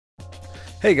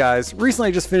Hey guys, recently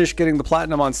I just finished getting the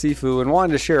platinum on SIFU and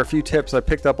wanted to share a few tips I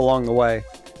picked up along the way.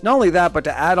 Not only that, but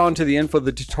to add on to the info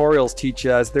the tutorials teach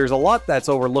you, as there's a lot that's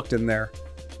overlooked in there.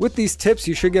 With these tips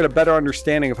you should get a better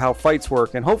understanding of how fights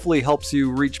work and hopefully helps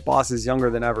you reach bosses younger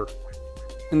than ever.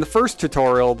 In the first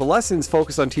tutorial, the lessons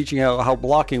focus on teaching you how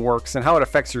blocking works and how it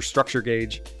affects your structure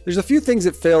gauge. There's a few things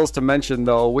it fails to mention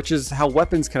though, which is how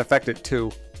weapons can affect it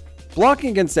too. Blocking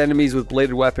against enemies with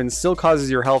bladed weapons still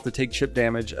causes your health to take chip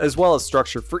damage, as well as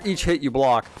structure, for each hit you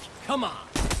block. Come on!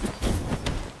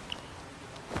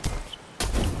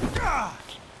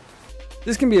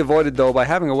 This can be avoided though by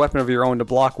having a weapon of your own to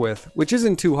block with, which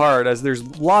isn't too hard as there's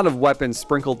a lot of weapons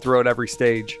sprinkled throughout every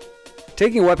stage.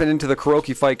 Taking a weapon into the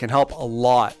Kuroki fight can help a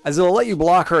lot, as it'll let you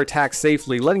block her attacks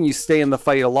safely, letting you stay in the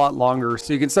fight a lot longer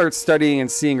so you can start studying and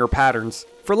seeing her patterns.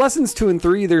 For lessons 2 and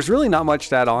 3, there's really not much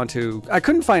to add on to. I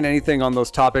couldn't find anything on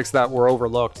those topics that were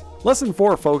overlooked. Lesson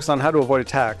 4 focuses on how to avoid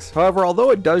attacks. However,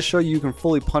 although it does show you can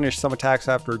fully punish some attacks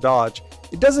after a dodge,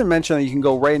 it doesn't mention that you can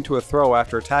go right into a throw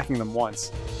after attacking them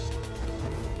once.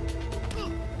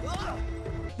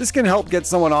 This can help get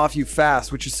someone off you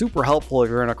fast, which is super helpful if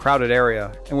you're in a crowded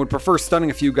area, and would prefer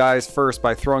stunning a few guys first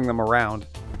by throwing them around.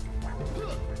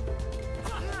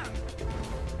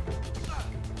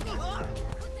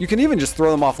 You can even just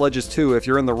throw them off ledges too if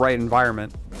you're in the right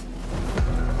environment.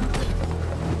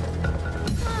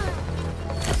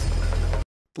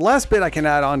 The last bit I can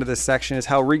add on to this section is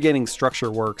how regaining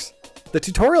structure works. The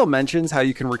tutorial mentions how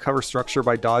you can recover structure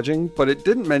by dodging, but it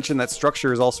didn't mention that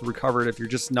structure is also recovered if you're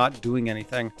just not doing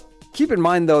anything. Keep in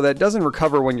mind though that it doesn't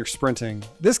recover when you're sprinting.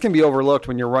 This can be overlooked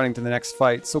when you're running to the next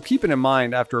fight, so keep it in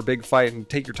mind after a big fight and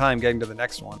take your time getting to the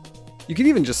next one. You can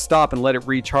even just stop and let it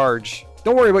recharge.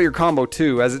 Don't worry about your combo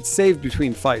too, as it's saved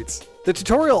between fights. The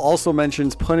tutorial also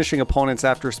mentions punishing opponents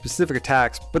after specific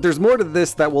attacks, but there's more to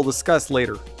this that we'll discuss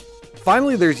later.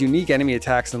 Finally, there's unique enemy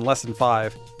attacks in Lesson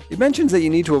 5. It mentions that you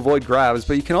need to avoid grabs,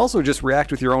 but you can also just react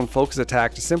with your own focus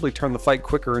attack to simply turn the fight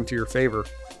quicker into your favor.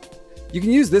 You can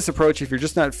use this approach if you're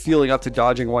just not feeling up to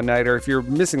dodging one night or if you're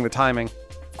missing the timing.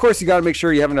 Of course, you gotta make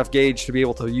sure you have enough gauge to be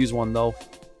able to use one though.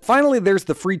 Finally, there's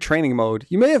the free training mode.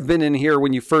 You may have been in here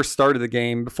when you first started the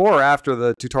game, before or after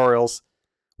the tutorials.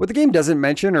 What the game doesn't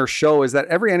mention or show is that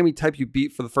every enemy type you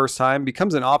beat for the first time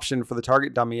becomes an option for the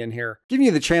target dummy in here, giving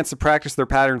you the chance to practice their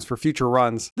patterns for future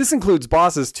runs. This includes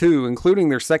bosses too, including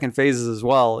their second phases as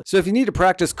well, so if you need to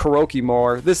practice Kuroki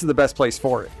more, this is the best place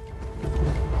for it.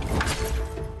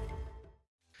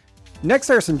 Next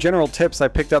are some general tips I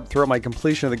picked up throughout my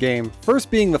completion of the game,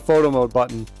 first being the photo mode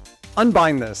button.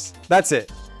 Unbind this. That's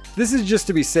it. This is just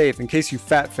to be safe in case you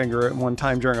fat finger it one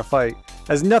time during a fight,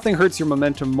 as nothing hurts your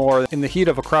momentum more in the heat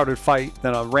of a crowded fight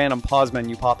than a random pause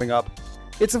menu popping up.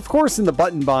 It's of course in the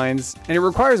button binds, and it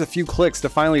requires a few clicks to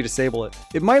finally disable it.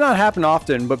 It might not happen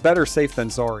often, but better safe than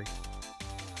sorry.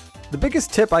 The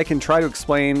biggest tip I can try to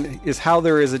explain is how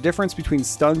there is a difference between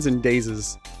stuns and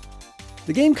dazes.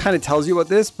 The game kind of tells you about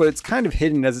this, but it's kind of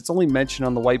hidden as it's only mentioned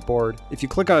on the whiteboard if you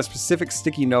click on a specific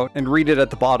sticky note and read it at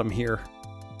the bottom here.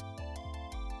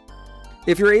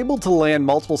 If you're able to land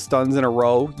multiple stuns in a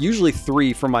row, usually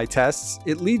 3 from my tests,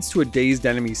 it leads to a dazed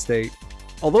enemy state.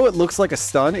 Although it looks like a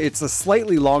stun, it's a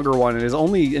slightly longer one and is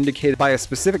only indicated by a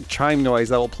specific chime noise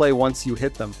that will play once you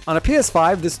hit them. On a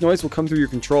PS5, this noise will come through your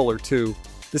controller too.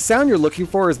 The sound you're looking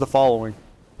for is the following.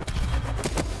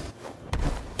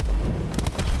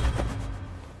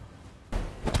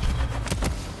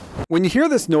 When you hear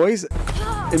this noise,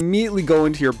 immediately go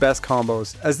into your best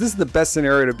combos, as this is the best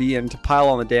scenario to be in to pile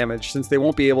on the damage since they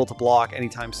won't be able to block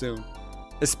anytime soon.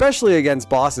 Especially against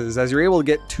bosses, as you're able to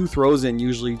get 2 throws in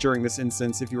usually during this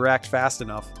instance if you react fast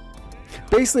enough.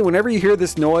 Basically, whenever you hear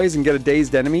this noise and get a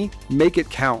dazed enemy, make it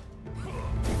count.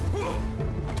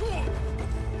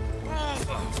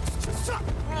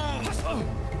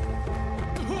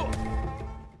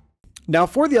 Now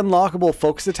for the unlockable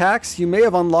focus attacks, you may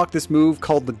have unlocked this move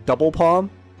called the double palm,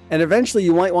 and eventually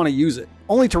you might want to use it,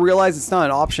 only to realize it's not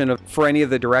an option for any of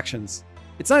the directions.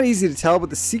 It's not easy to tell, but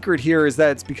the secret here is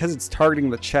that it's because it's targeting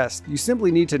the chest. You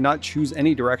simply need to not choose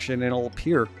any direction and it'll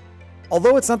appear.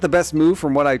 Although it's not the best move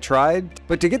from what I tried,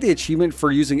 but to get the achievement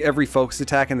for using every focus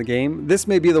attack in the game, this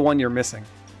may be the one you're missing.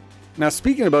 Now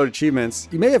speaking about achievements,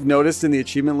 you may have noticed in the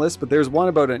achievement list, but there's one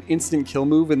about an instant kill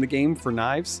move in the game for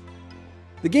knives.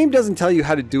 The game doesn't tell you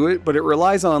how to do it, but it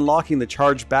relies on unlocking the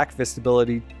charge back fist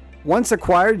ability. Once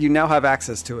acquired, you now have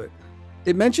access to it.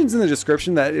 It mentions in the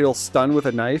description that it'll stun with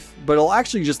a knife, but it'll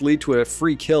actually just lead to a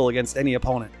free kill against any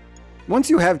opponent. Once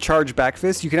you have charge back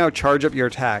fist, you can now charge up your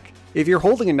attack. If you're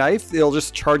holding a knife, it'll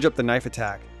just charge up the knife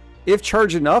attack. If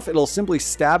charged enough, it'll simply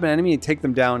stab an enemy and take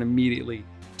them down immediately,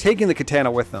 taking the katana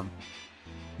with them.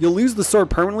 You'll lose the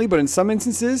sword permanently, but in some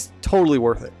instances, totally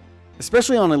worth it.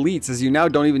 Especially on elites, as you now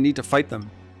don't even need to fight them.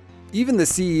 Even the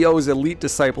CEO's elite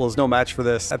disciple is no match for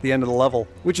this at the end of the level,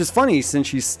 which is funny since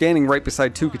she's standing right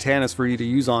beside 2 katanas for you to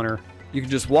use on her. You can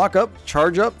just walk up,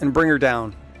 charge up, and bring her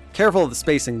down. Careful of the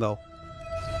spacing though.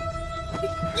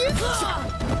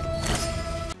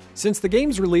 Since the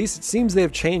game's release, it seems they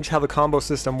have changed how the combo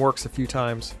system works a few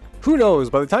times. Who knows,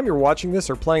 by the time you're watching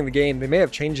this or playing the game, they may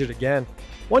have changed it again.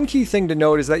 One key thing to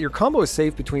note is that your combo is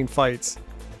safe between fights,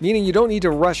 meaning you don't need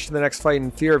to rush to the next fight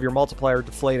in fear of your multiplier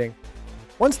deflating.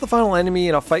 Once the final enemy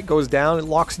in a fight goes down, it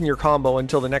locks in your combo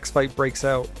until the next fight breaks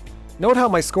out. Note how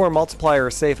my score multiplier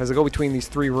is safe as I go between these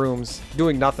 3 rooms,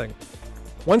 doing nothing.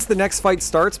 Once the next fight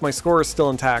starts, my score is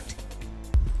still intact.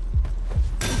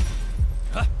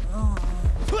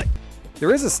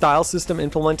 There is a style system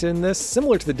implemented in this,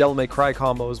 similar to the Devil May Cry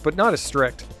combos, but not as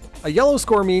strict. A yellow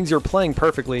score means you're playing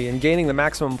perfectly and gaining the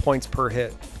maximum points per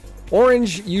hit.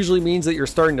 Orange usually means that you're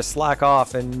starting to slack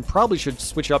off and probably should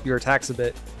switch up your attacks a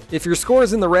bit. If your score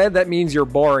is in the red, that means you're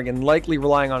boring and likely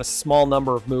relying on a small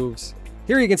number of moves.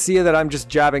 Here you can see that I'm just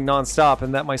jabbing non-stop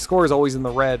and that my score is always in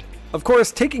the red. Of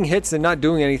course, taking hits and not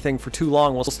doing anything for too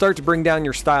long will start to bring down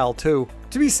your style too.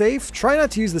 To be safe, try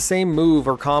not to use the same move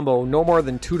or combo no more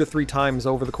than 2 to 3 times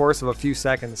over the course of a few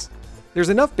seconds. There's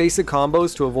enough basic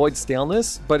combos to avoid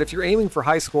staleness, but if you're aiming for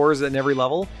high scores at every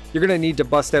level, you're going to need to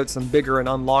bust out some bigger and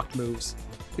unlocked moves.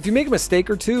 If you make a mistake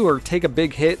or two or take a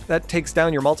big hit that takes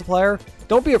down your multiplier,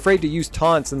 don't be afraid to use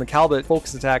taunts and the Calbit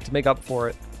focus attack to make up for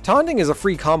it. Taunting is a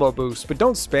free combo boost, but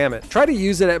don't spam it. Try to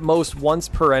use it at most once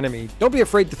per enemy. Don't be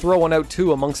afraid to throw one out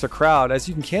too amongst a crowd, as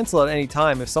you can cancel at any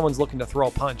time if someone's looking to throw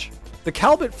a punch. The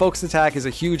Calbit focus attack is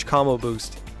a huge combo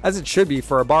boost, as it should be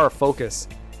for a bar of focus.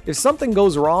 If something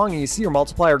goes wrong and you see your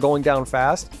multiplier going down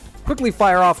fast, quickly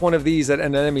fire off one of these at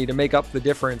an enemy to make up the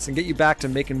difference and get you back to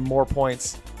making more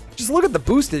points. Just look at the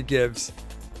boost it gives.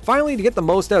 Finally, to get the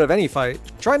most out of any fight,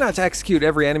 try not to execute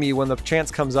every enemy when the chance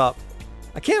comes up.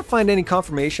 I can't find any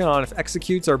confirmation on if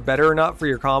executes are better or not for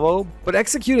your combo, but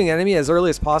executing an enemy as early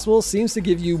as possible seems to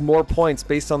give you more points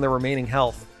based on their remaining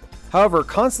health. However,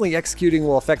 constantly executing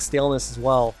will affect staleness as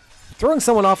well. Throwing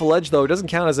someone off a ledge though doesn't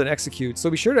count as an execute, so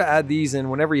be sure to add these in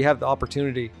whenever you have the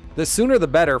opportunity. The sooner the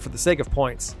better for the sake of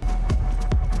points.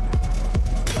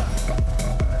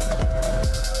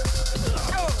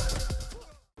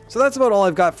 So that's about all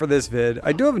I've got for this vid.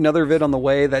 I do have another vid on the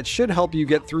way that should help you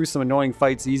get through some annoying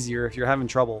fights easier if you're having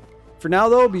trouble. For now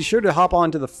though, be sure to hop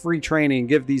on to the free training and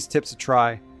give these tips a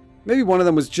try. Maybe one of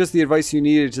them was just the advice you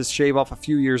needed to shave off a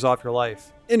few years off your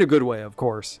life. In a good way, of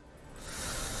course.